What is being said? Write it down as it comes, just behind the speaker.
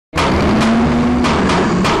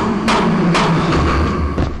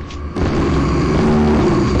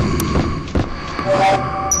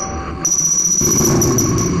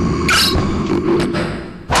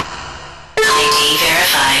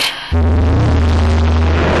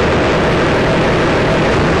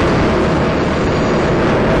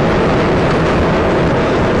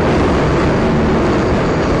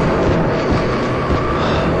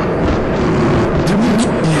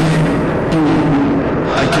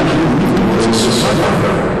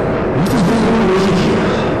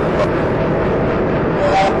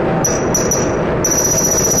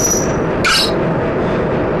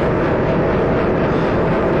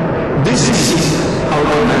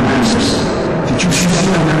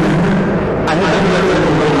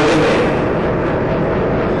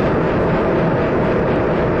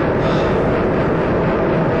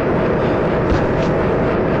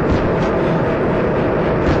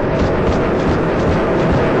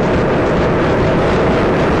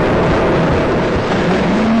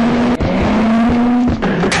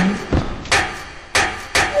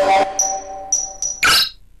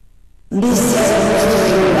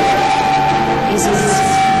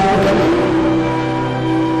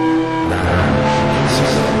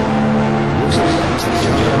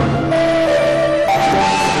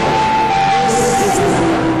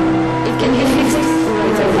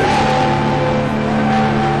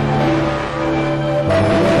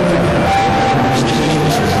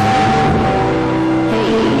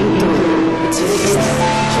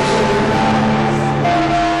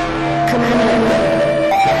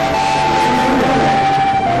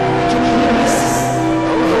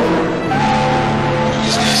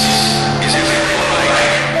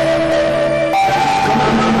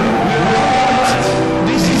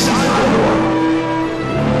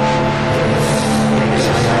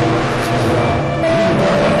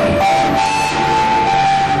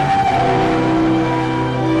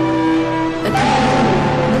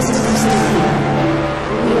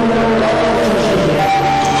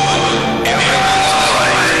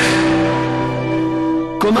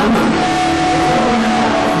What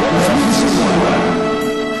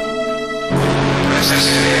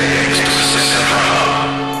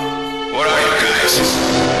are you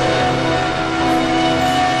guys?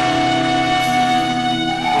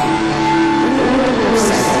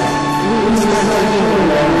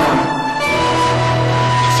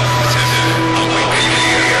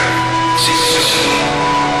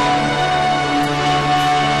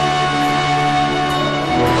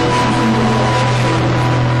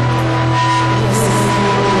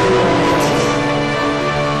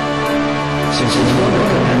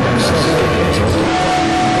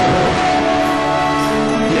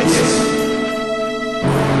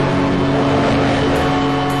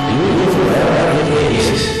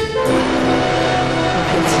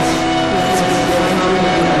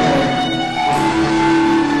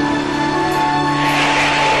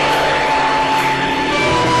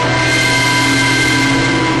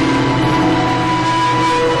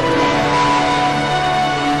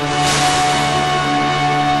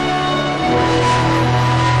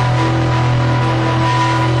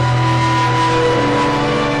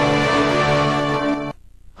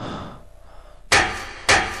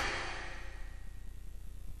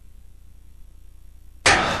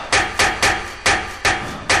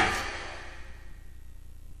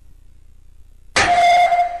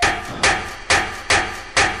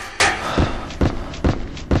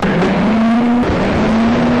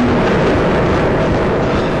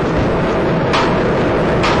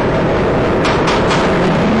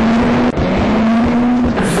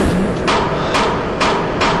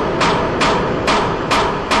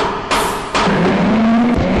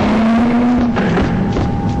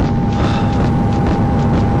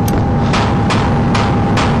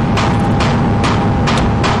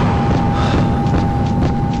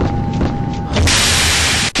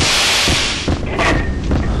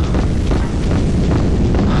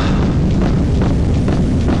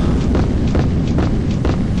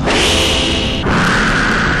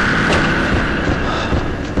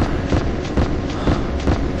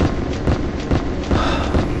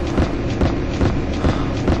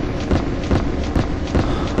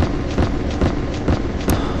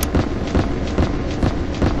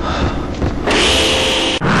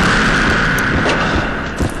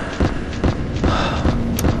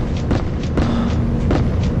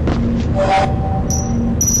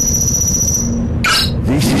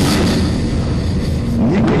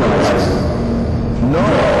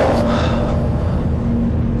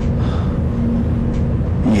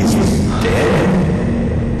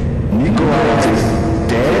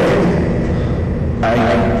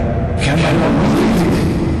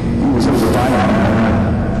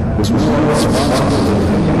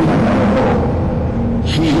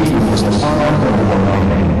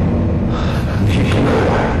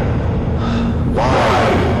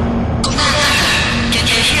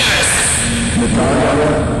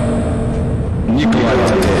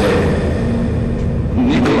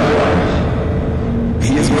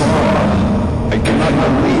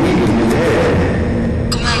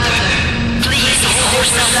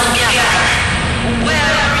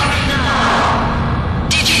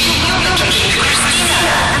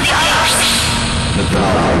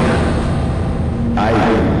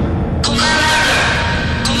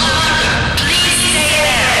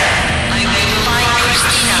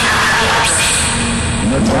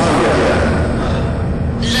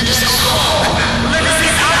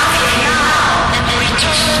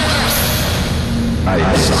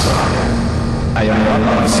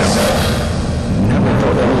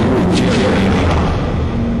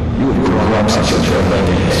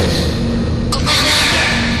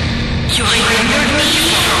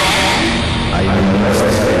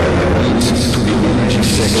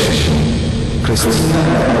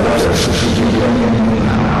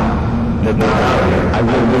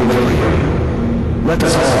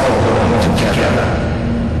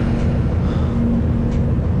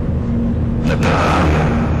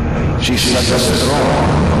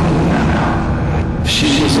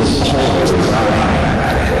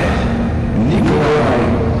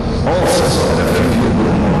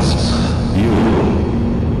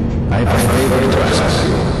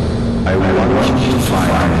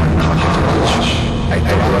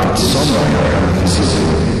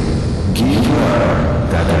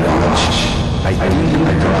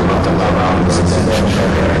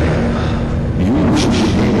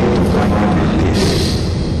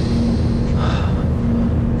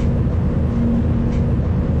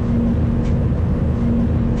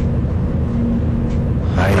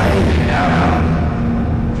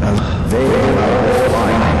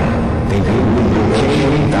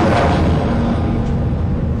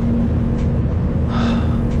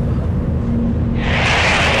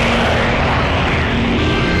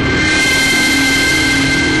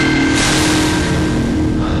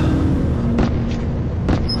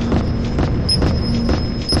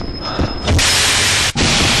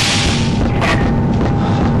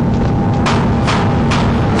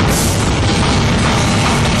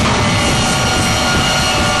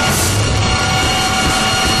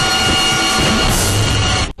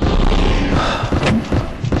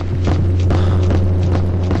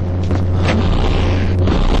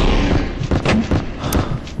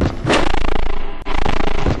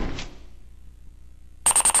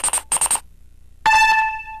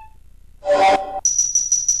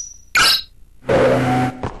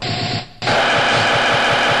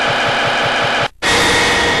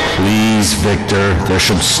 Please, Victor, there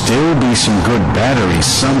should still be some good batteries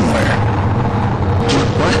somewhere.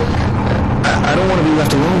 What? I don't want to be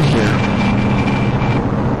left alone here.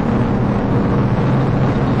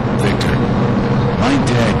 Victor, my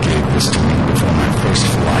dad gave this to me before my first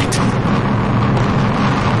flight.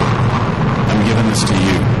 I'm giving this to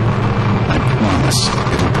you. I promise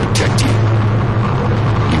it'll protect you.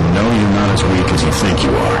 You know you're not as weak as you think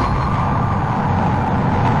you are.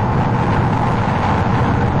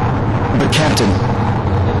 But Captain...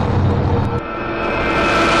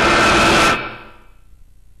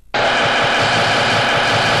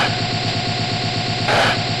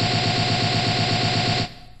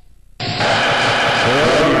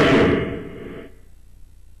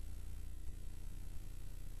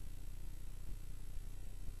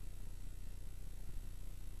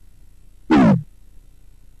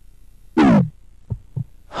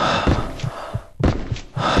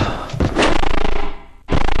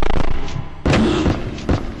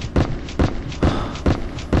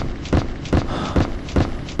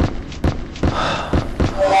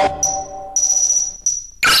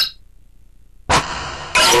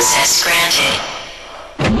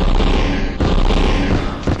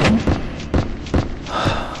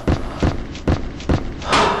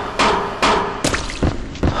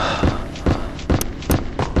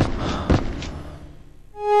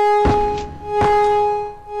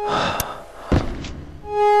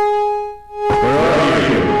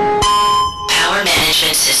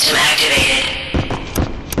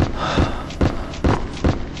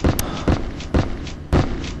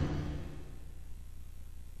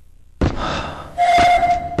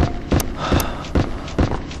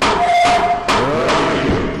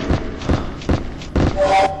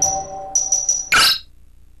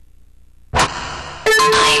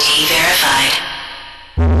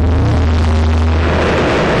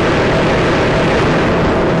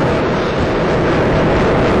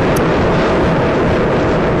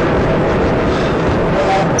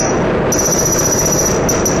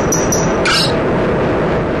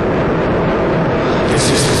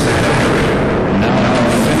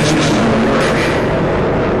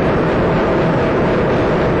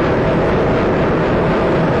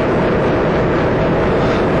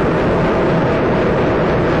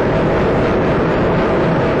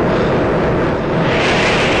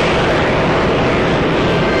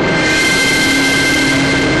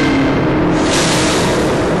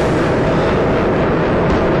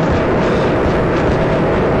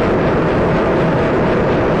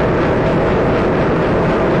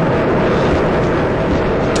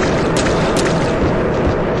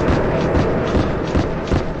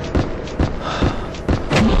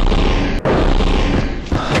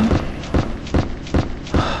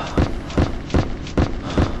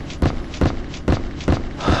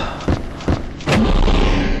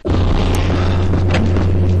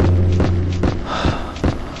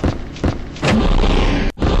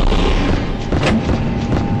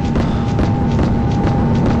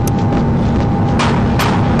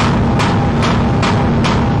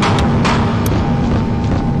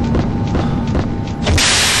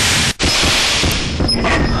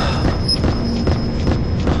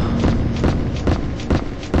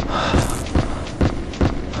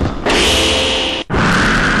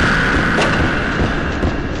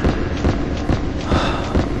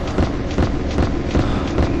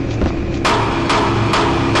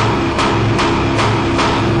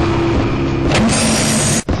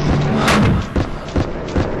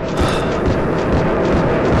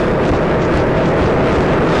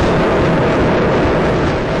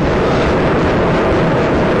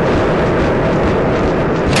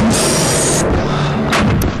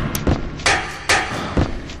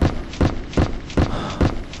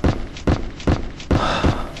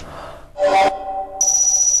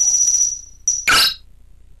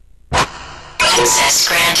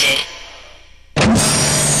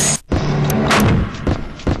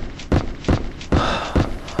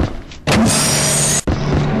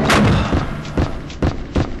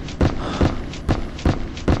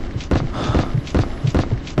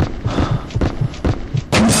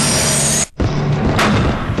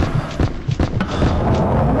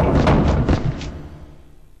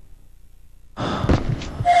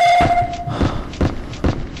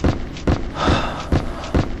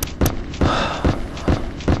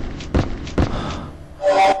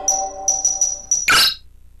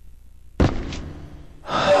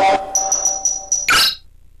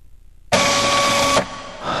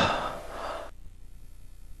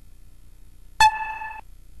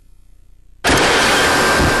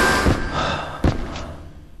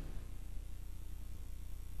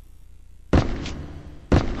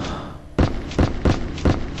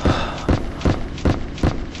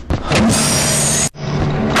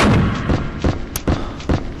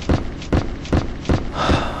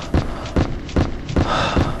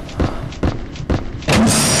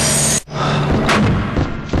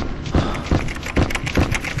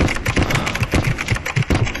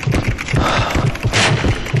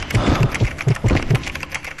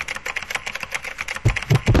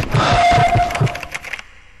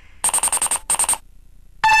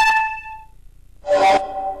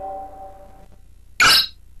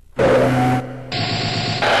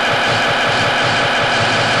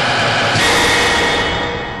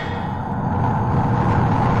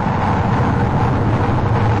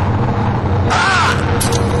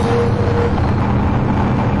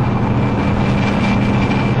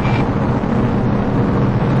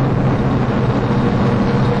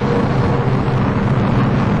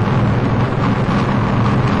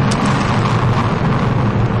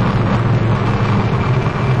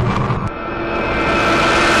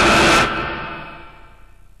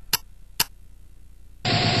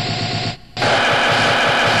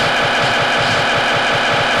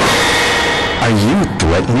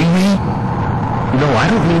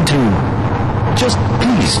 don't mean to... Just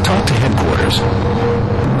please talk to headquarters.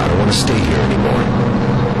 I don't want to stay here anymore.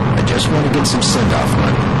 I just want to get some send-off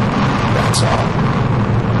money. That's all.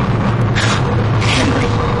 Henry,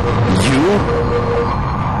 you?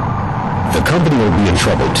 The company will be in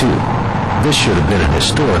trouble too. This should have been an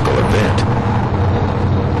historical event.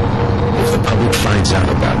 If the public finds out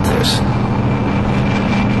about this...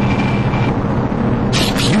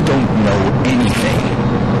 You don't know anything.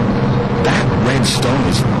 That red stone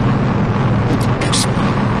is...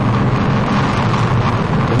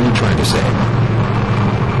 What are you trying to say?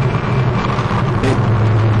 It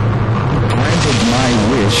granted my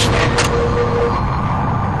wish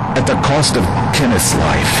at the cost of Kenneth's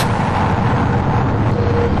life.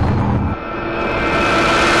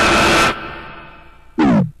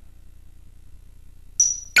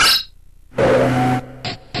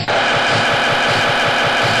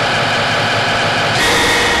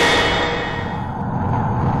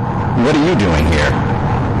 What are you doing here?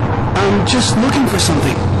 I'm just looking for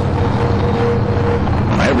something.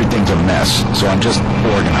 Everything's a mess, so I'm just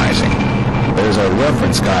organizing. There's a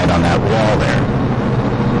reference guide on that wall there.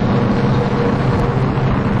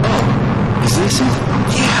 Oh, is this it?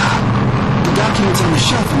 Yeah. The document's on the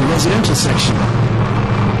shelf in the residential section.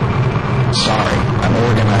 Sorry, I'm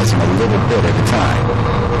organizing a little bit at a time.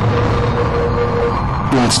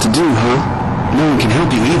 Lots to do, huh? No one can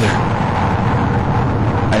help you either.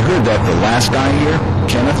 I heard that the last guy here,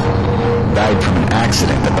 Kenneth, died from an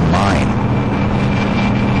accident at the mine.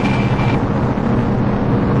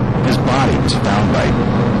 His body was found by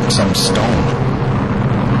some stone.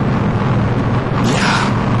 Yeah.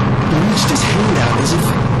 He reached his hand out as if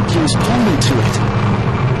he was pointing to it.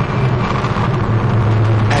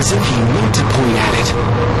 As if he meant to point at it.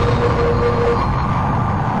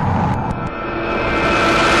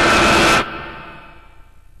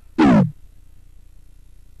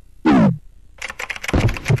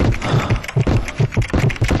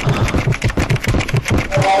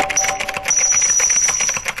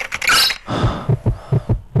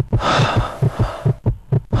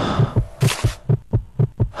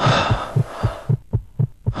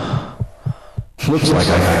 Looks like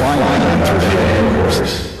I finally entered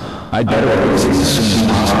headquarters. I'd better exit as soon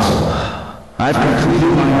as possible. I've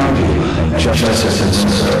completed my duty and justice has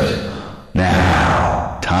been served.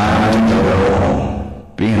 Now, time to go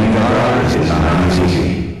home. Being a guard is not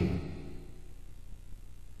easy.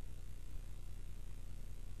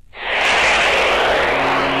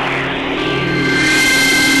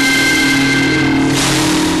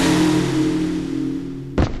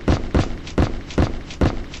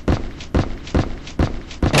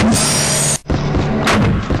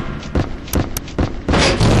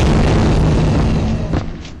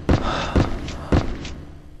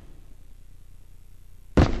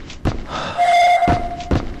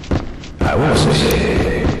 I will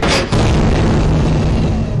say.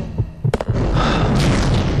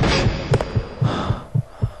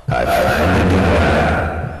 I finally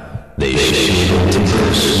got. They should have taken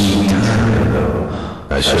a sweet time ago.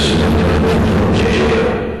 I should have never been in jail.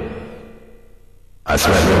 I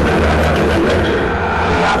threatened that director.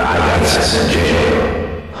 I got sent to jail.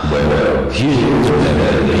 Well, here's better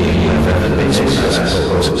than being left at the basics, I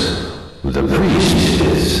suppose. The priest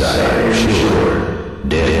is, I'm sure,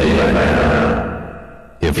 dead by now.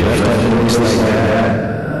 If left at things like that,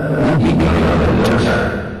 you'll be gone in no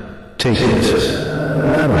time. Take this.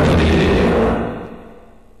 I don't need it anymore.